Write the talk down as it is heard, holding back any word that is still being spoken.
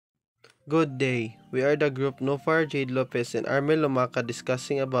Good day. We are the group Naufar, Jade, Lopez, and Armel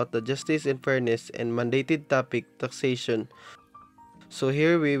discussing about the justice and fairness and mandated topic taxation. So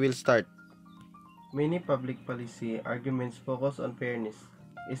here we will start. Many public policy arguments focus on fairness.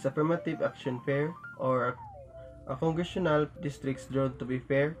 Is affirmative action fair, or a congressional districts drawn to be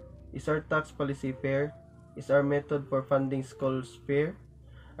fair? Is our tax policy fair? Is our method for funding schools fair?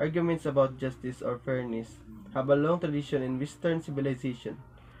 Arguments about justice or fairness have a long tradition in Western civilization.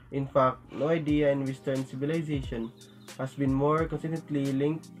 In fact, no idea in Western civilization has been more consistently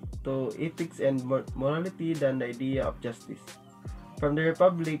linked to ethics and morality than the idea of justice. From the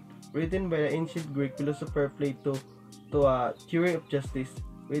Republic, written by the ancient Greek philosopher Plato, to a theory of justice,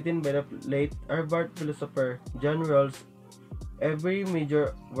 written by the late Harvard philosopher John Rawls, every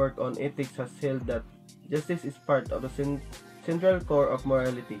major work on ethics has held that justice is part of the central core of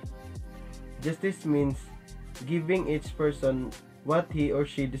morality. Justice means giving each person what he or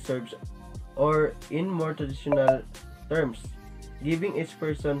she deserves, or in more traditional terms, giving each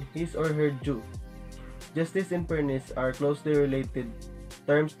person his or her due. Justice and fairness are closely related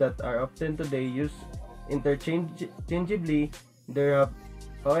terms that are often today used interchangeably. There have,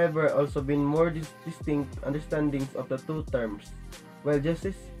 however, also been more distinct understandings of the two terms. While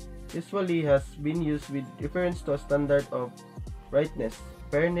justice usually has been used with reference to a standard of rightness,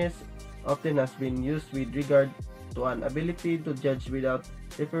 fairness often has been used with regard to an ability to judge without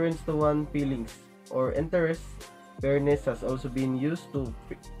reference to one's feelings or interests. Fairness has also been used to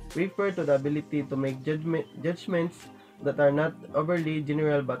refer to the ability to make judgments that are not overly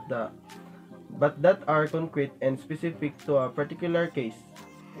general but that are concrete and specific to a particular case.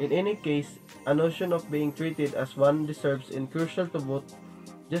 In any case, a notion of being treated as one deserves is crucial to both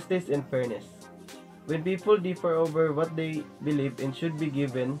justice and fairness. When people differ over what they believe and should be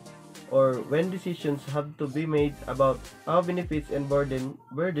given, or when decisions have to be made about how benefits and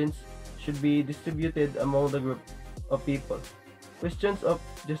burdens should be distributed among the group of people, questions of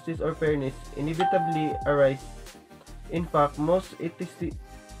justice or fairness inevitably arise. In fact, most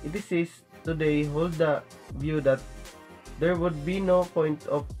ethicists today hold the view that there would be no point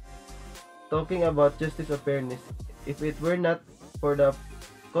of talking about justice or fairness if it were not for the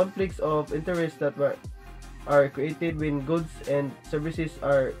conflicts of interest that are created when goods and services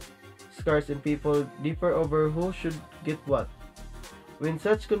are scarce and people differ over who should get what. When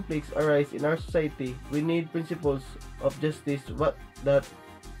such conflicts arise in our society, we need principles of justice that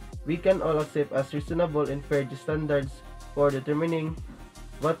we can all accept as reasonable and fair standards for determining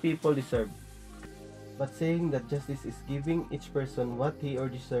what people deserve. But saying that justice is giving each person what he or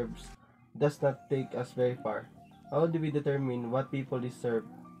deserves does not take us very far. How do we determine what people deserve?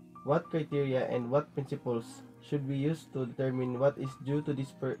 What criteria and what principles should we use to determine what is due to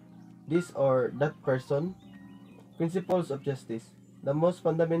this or that person? Principles of justice. The most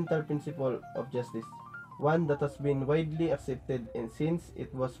fundamental principle of justice, one that has been widely accepted and since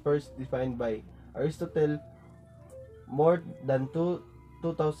it was first defined by Aristotle more than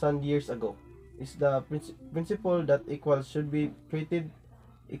 2,000 years ago, is the principle that equals should be treated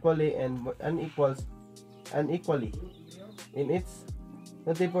equally and unequals unequally. In its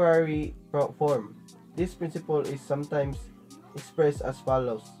contemporary form, this principle is sometimes expressed as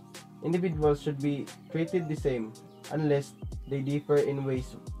follows: individuals should be treated the same unless they differ in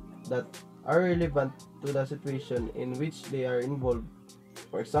ways that are relevant to the situation in which they are involved.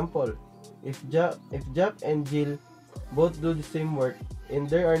 For example, if Jack and Jill both do the same work and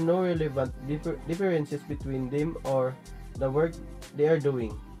there are no relevant differences between them or the work they are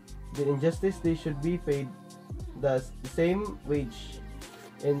doing, then in justice they should be paid the same wage.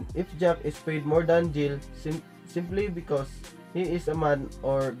 And if Jack is paid more than Jill simply because he is a man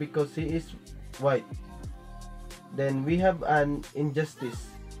or because he is white, then we have an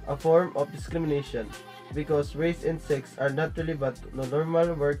injustice, a form of discrimination, because race and sex are not relevant to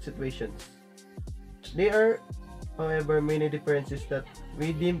normal work situations. There are, however, many differences that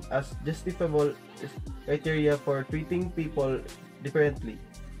we deem as justifiable criteria for treating people differently.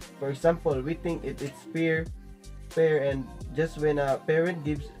 For example, we think it is fair and just when a parent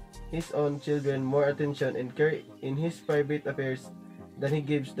gives his own children more attention and care in his private affairs than he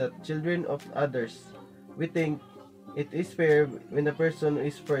gives the children of others. We think it is fair when the person who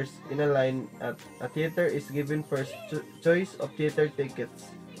is first in a line at a theater is given first choice of theater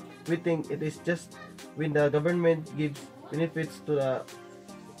tickets. We think it is just when the government gives benefits to the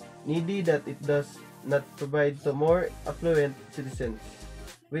needy that it does not provide to more affluent citizens.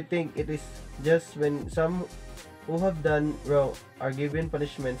 We think it is just when some who have done wrong are given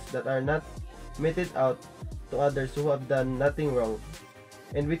punishments that are not meted out to others who have done nothing wrong.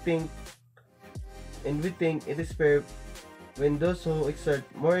 And we think it is fair when those who exert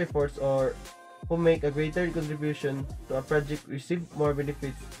more efforts or who make a greater contribution to a project receive more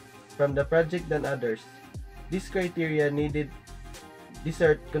benefits from the project than others. These criteria needed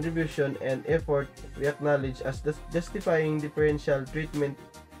desert contribution and effort we acknowledge as justifying differential treatment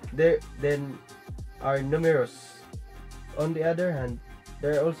there then are numerous. On the other hand,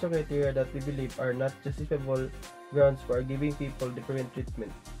 there are also criteria that we believe are not justifiable grounds for giving people different treatment.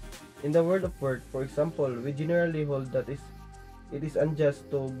 In the world of work, for example, we generally hold that it is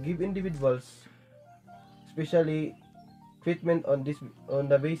unjust to give individuals, especially treatment on the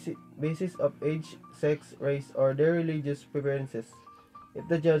basis of age, sex, race, or their religious preferences. If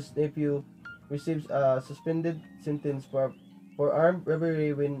the judge's nephew receives a suspended sentence for armed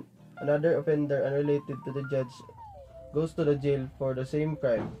robbery when another offender unrelated to the judge goes to the jail for the same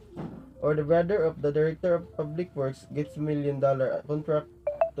crime, or the brother of the director of public works gets $1 million contract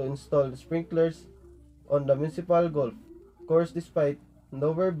to install sprinklers on the municipal golf course despite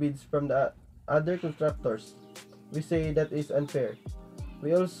lower bids from the other contractors, we say that is unfair.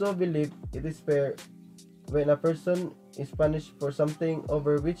 We also believe it is fair when a person is punished for something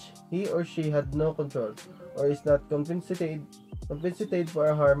over which he or she had no control or is not compensated for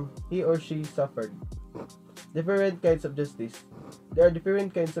a harm he or she suffered. Different kinds of justice. There are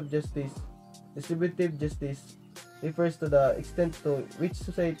different kinds of justice. Distributive justice refers to the extent to which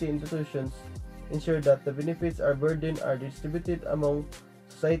society institutions ensure that the benefits are distributed among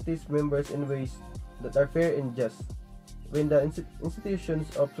society's members in ways that are fair and just. When the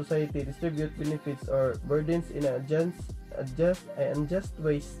institutions of society distribute benefits or burdens in unjust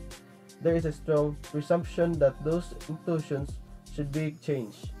ways, there is a strong presumption that those institutions should be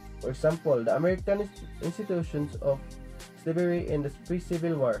changed. For example, the American institutions of slavery in the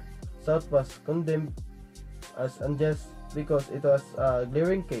pre-Civil War South was condemned as unjust because it was a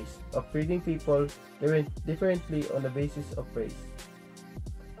glaring case of treating people differently on the basis of race.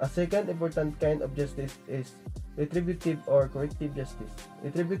 A second important kind of justice is retributive or corrective justice.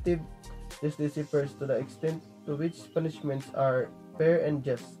 Retributive justice refers to the extent to which punishments are fair and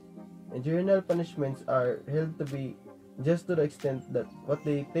just. And juvenile punishments are held to be just to the extent that what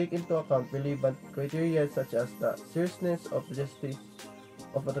they take into account relevant criteria such as the seriousness of justice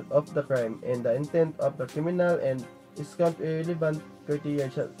of the crime and the intent of the criminal and discount irrelevant criteria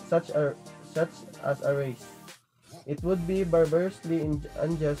such as a race. It would be barbarously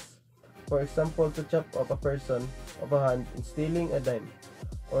unjust, for example, to chop off a person of a hand in stealing a dime,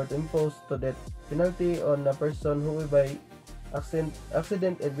 or to impose the death penalty on a person who by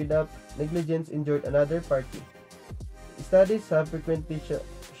accident and without negligence injured another party. Studies have frequently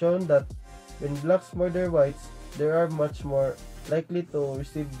shown that when blacks murder whites, they are much more likely to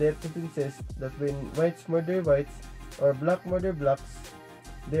receive death sentences than when whites murder whites or black murder blacks.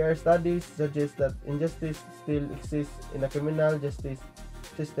 There are studies suggest that injustice still exists in the criminal justice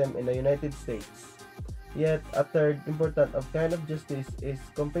system in the United States. Yet, a third important kind of justice is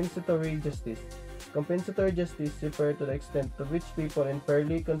compensatory justice. Compensatory justice refers to the extent to which people are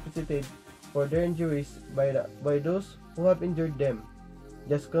unfairly compensated for their injuries by those who have injured them.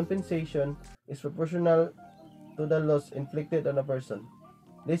 Just compensation is proportional to the loss inflicted on a person.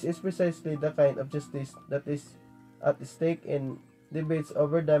 This is precisely the kind of justice that is at stake in debates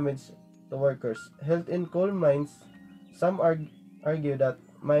over damage to workers. Held in coal mines, some argue that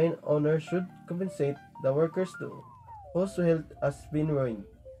mine owners should compensate the workers too, whose health has been ruined.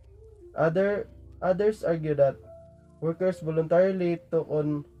 Others argue that workers voluntarily took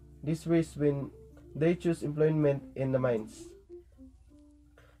on this risk when they choose employment in the mines.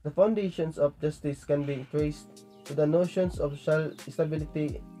 The foundations of justice can be traced to the notions of social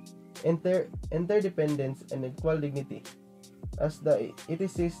stability, interdependence, and equal dignity. As the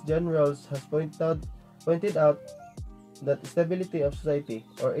ethicist John Rawls has pointed out, that stability of society,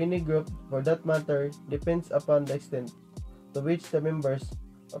 or any group for that matter, depends upon the extent to which the members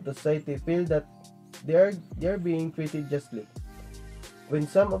of the society feel that they are being treated justly. When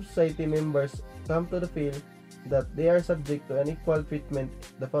some of society members come to the feel that they are subject to unequal treatment,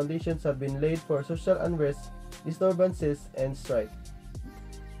 the foundations have been laid for social unrest, disturbances, and strife.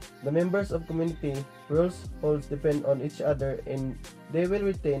 The members of community rules holds depend on each other and they will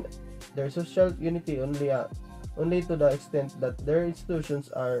retain their social unity only to the extent that their institutions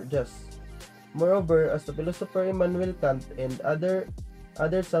are just. Moreover, as the philosopher Immanuel Kant and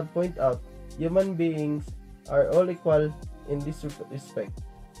others have pointed out, human beings are all equal in this respect.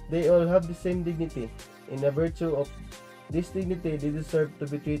 They all have the same dignity. In a virtue of this dignity, they deserve to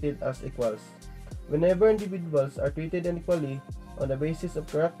be treated as equals. Whenever individuals are treated unequally on the basis of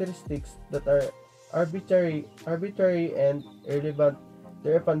characteristics that are arbitrary and irrelevant,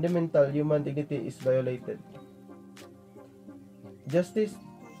 their fundamental human dignity is violated. Justice,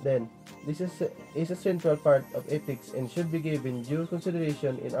 then, is a central part of ethics and should be given due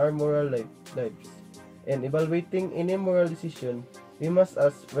consideration in our lives. In evaluating any moral decision, we must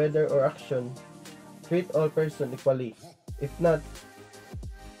ask whether our action treat all persons equally. If not,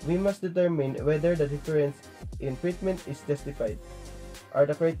 we must determine whether the difference in treatment is justified. Are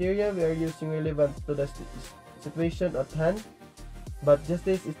the criteria we are using relevant to the situation at hand? But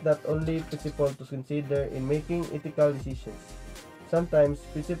justice is not only principle to consider in making ethical decisions. Sometimes,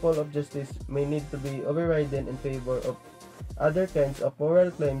 principle of justice may need to be overridden in favor of other kinds of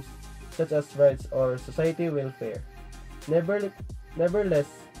moral claims such as rights or society welfare. Nevertheless,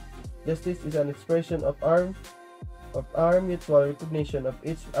 justice is an expression of our mutual recognition of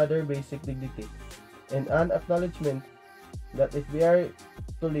each other's basic dignity, and an acknowledgement that if we are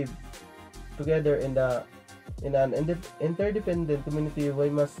to live together in an interdependent community, we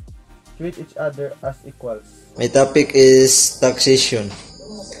must treat each other as equals. My topic is taxation.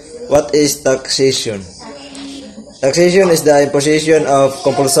 What is taxation? Taxation is the imposition of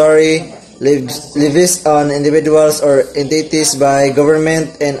compulsory levies on individuals or entities by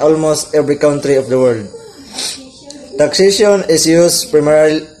government in almost every country of the world. Taxation is used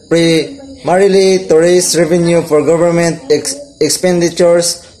primarily to raise revenue for government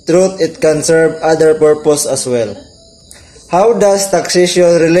expenditures, though it can serve other purposes as well. How does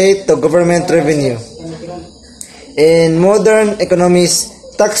taxation relate to government revenue? In modern economies,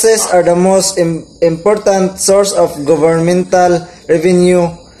 taxes are the most important source of governmental revenue.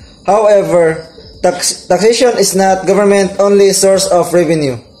 However, taxation is not government-only source of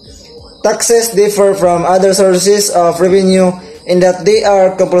revenue. Taxes differ from other sources of revenue in that they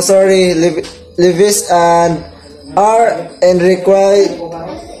are compulsory levies and required.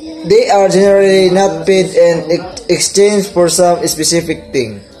 They are generally not paid in exchange for some specific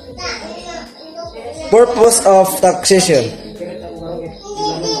thing. Purpose of taxation.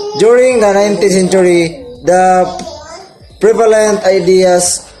 During the 19th century, the prevalent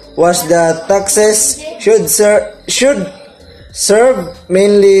ideas was that taxes should serve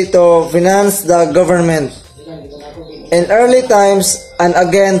mainly to finance the government. In early times and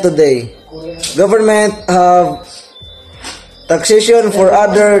again today, government have taxation for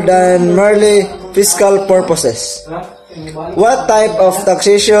other than merely fiscal purposes. What type of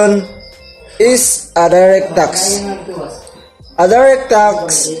taxation is a direct tax? A direct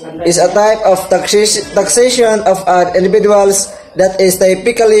tax is a type of taxation of individuals that is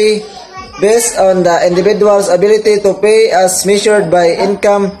typically based on the individual's ability to pay as measured by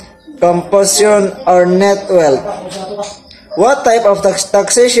income, composition, or net wealth. What type of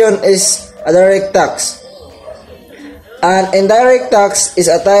taxation is a direct tax? An indirect tax is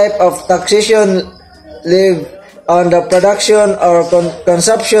a type of taxation levied on the production or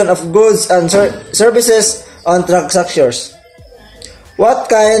consumption of goods and services on transactions. What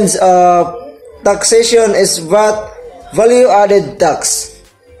kinds of taxation is VAT? Value-added tax.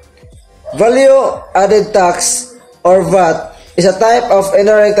 Value-added tax or VAT is a type of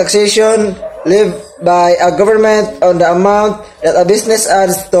indirect taxation levied by a government on the amount that a business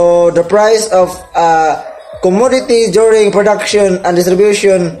adds to the price of a commodity during production and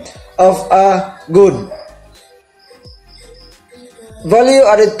distribution of a good.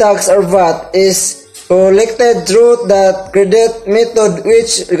 Value-added tax or VAT is collected through the credit method,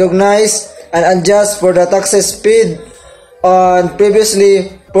 which recognizes and adjusts for the taxes paid on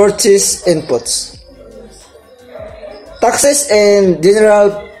previously purchased inputs. Taxes in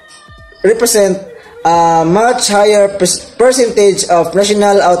general represent a much higher percentage of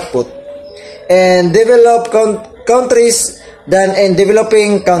national output in developed countries than in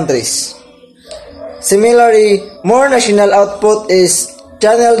developing countries. Similarly, more national output is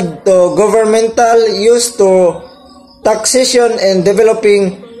channeled to governmental use to taxation in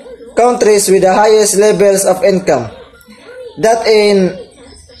developing countries with the highest levels of income. That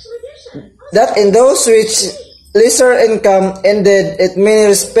in those which lesser income, indeed, it may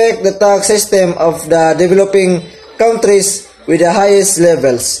respect the tax system of the developing countries with the highest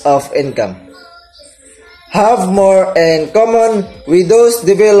levels of income, have more in common with those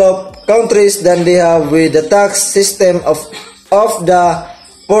developed countries than they have with the tax system of the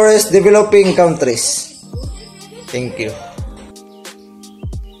poorest developing countries. Thank you.